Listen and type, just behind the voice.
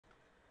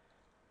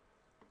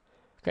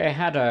Okay, I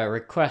had a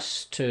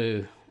request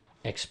to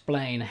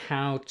explain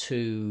how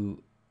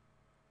to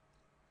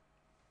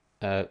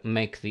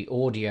make the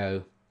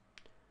audio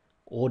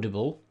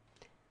audible.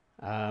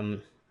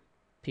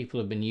 People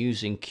have been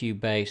using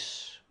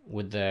Cubase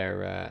with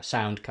their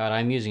sound card.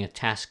 I'm using a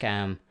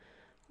Tascam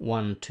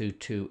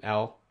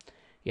 122L.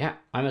 Yeah,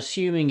 I'm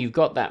assuming you've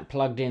got that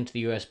plugged into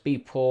the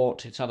USB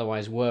port. It's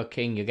otherwise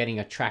working. You're getting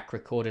a track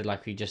recorded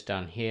like we just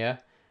done here.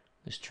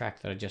 This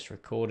track that I just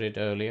recorded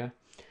earlier.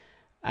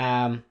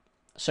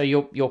 So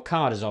your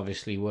card is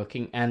obviously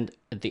working, and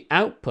at the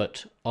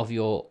output of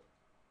your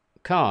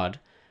card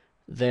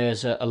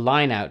there's a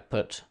line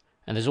output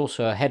and there's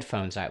also a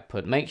headphones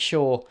output. Make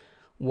sure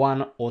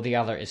one or the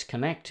other is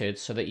connected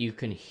so that you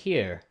can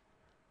hear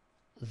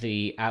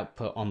the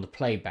output on the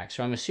playback.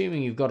 So I'm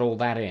assuming you've got all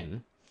that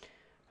in,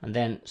 and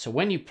then so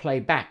when you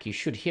play back you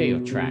should hear your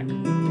track.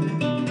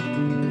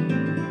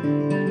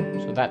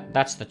 So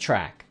that's the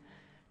track.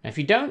 Now if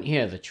you don't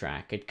hear the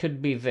track, it could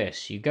be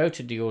this. You go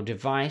to your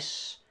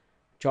device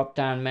drop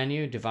down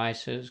menu,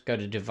 devices, go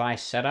to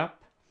device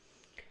setup,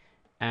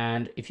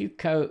 and if you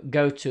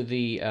go to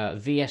the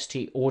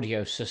VST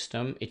audio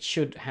system, it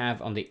should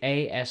have on the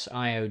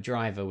ASIO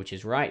driver, which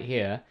is right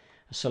here,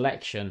 a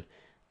selection,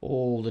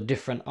 all the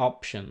different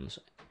options.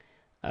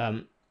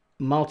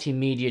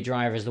 Multimedia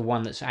driver is the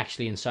one that's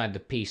actually inside the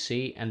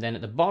PC, and then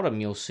at the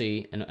bottom you'll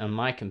see, on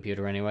my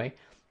computer anyway,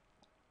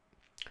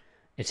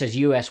 it says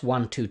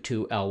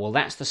US122L. Well,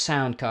 that's the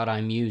sound card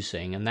I'm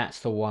using, and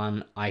that's the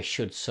one I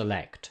should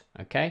select.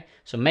 Okay,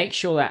 so make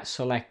sure that's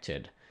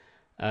selected.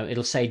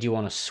 It'll say, do you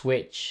want to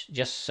switch?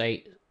 Just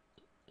say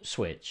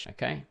switch.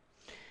 Okay,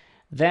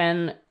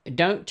 then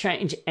don't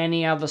change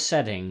any other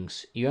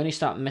settings. You only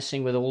start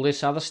messing with all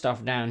this other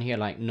stuff down here,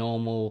 like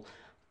normal,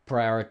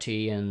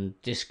 priority, and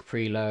disk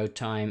preload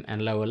time,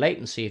 and lower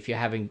latency if you're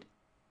having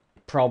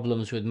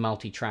problems with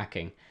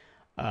multi-tracking.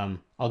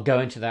 I'll go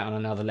into that on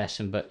another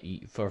lesson, but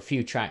for a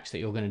few tracks that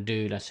you're going to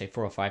do, let's say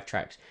 4 or 5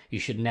 tracks, you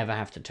should never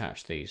have to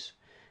touch these,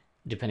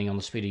 depending on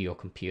the speed of your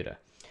computer.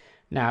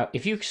 Now,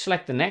 if you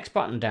select the next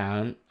button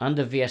down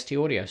under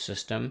VST audio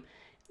system,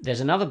 there's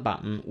another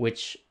button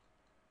which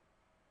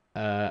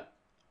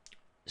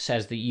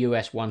says the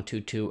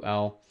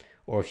US122L,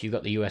 or if you've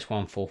got the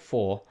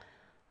US144,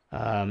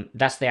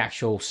 that's the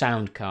actual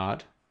sound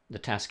card, the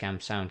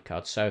Tascam sound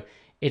card. So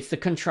it's the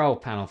control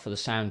panel for the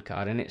sound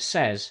card, and it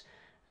says,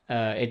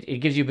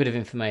 it gives you a bit of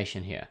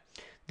information here.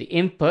 The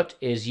input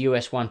is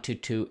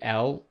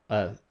US122L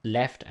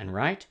left and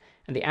right,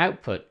 and the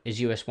output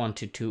is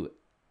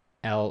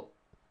US122L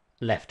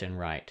left and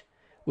right,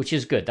 which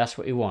is good. That's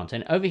what you want.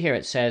 And over here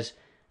it says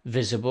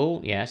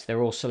visible. Yes,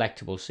 they're all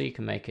selectable, so you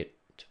can make it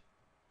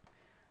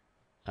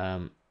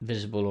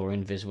visible or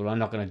invisible. I'm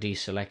not going to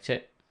deselect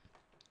it.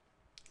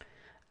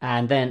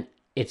 And then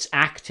it's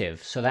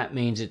active, so that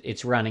means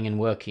it's running and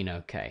working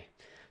okay.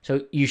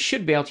 So you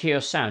should be able to hear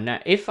your sound. Now,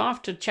 if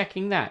after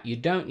checking that you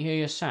don't hear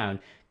your sound,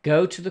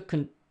 go to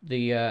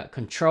the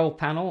control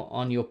panel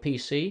on your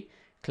PC,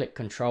 click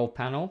control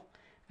panel,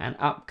 and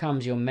up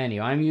comes your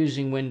menu. I'm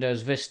using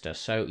Windows Vista,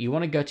 so you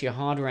want to go to your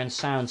hardware and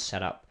sound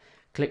setup.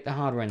 Click the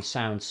hardware and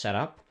sound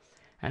setup,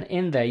 and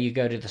in there you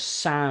go to the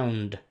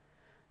sound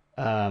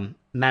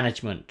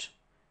management.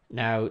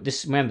 Now,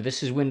 remember,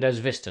 this is Windows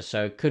Vista,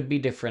 so it could be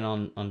different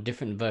on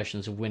different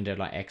versions of Windows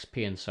like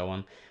XP and so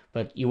on.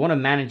 But you want to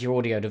manage your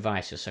audio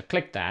devices, so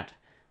click that,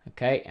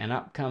 okay, and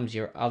up comes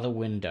your other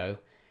window.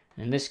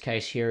 In this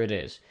case, here it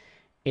is.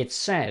 It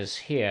says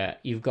here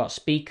you've got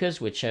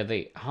speakers, which are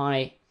the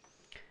high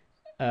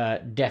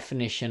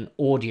definition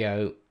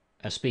audio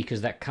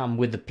speakers that come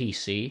with the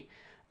PC,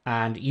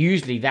 and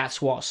usually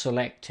that's what's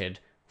selected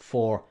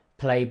for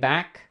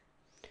playback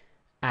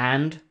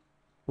and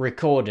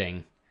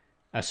recording.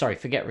 Sorry,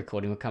 forget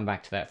recording, we'll come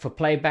back to that. For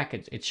playback,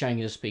 it's showing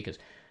you the speakers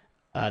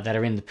that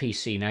are in the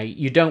PC. Now,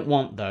 you don't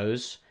want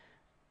those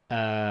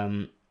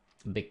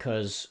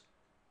because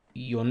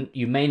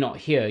you may not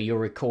hear your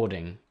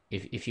recording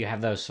if you have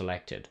those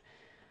selected.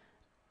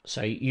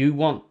 So you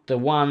want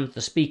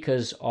the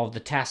speakers of the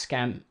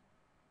Tascam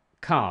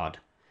card.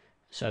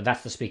 So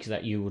that's the speakers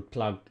that you would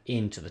plug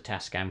into the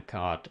Tascam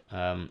card,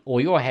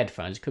 or your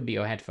headphones. It could be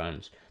your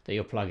headphones that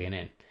you're plugging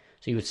in.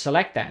 So you would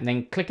select that and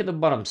then click at the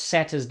bottom,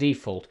 set as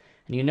default.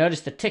 And you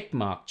notice the tick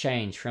mark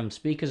change from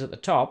speakers at the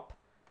top.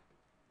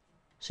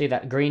 See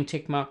that green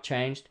tick mark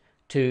changed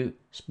to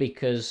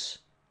speakers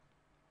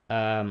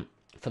for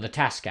the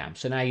Tascam.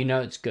 So now you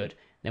know it's good.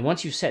 Then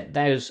once you've set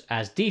those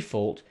as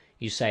default,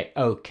 you say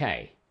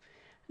OK.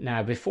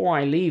 Now before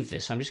I leave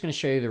this, I'm just going to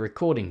show you the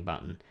recording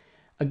button.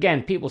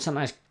 Again, people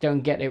sometimes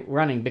don't get it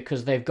running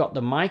because they've got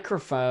the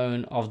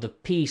microphone of the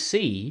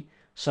PC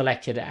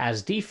selected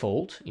as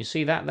default. You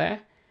see that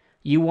there?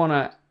 You want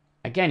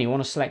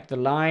to select the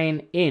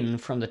line in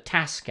from the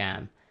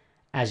Tascam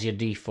as your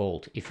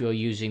default if you're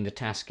using the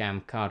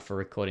Tascam card for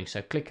recording.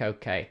 So click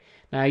OK.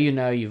 Now you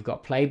know you've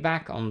got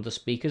playback on the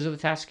speakers of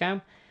the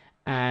Tascam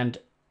and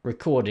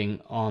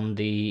recording on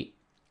the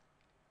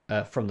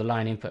from the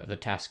line input of the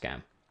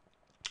Tascam.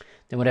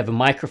 Then whatever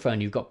microphone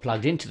you've got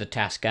plugged into the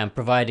Tascam,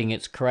 providing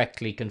it's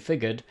correctly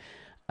configured,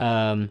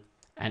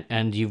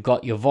 and you've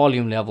got your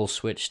volume level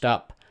switched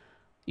up,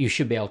 you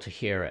should be able to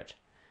hear it.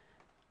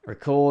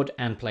 Record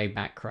and play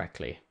back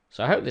correctly.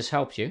 So I hope this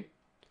helps you.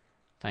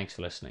 Thanks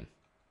for listening.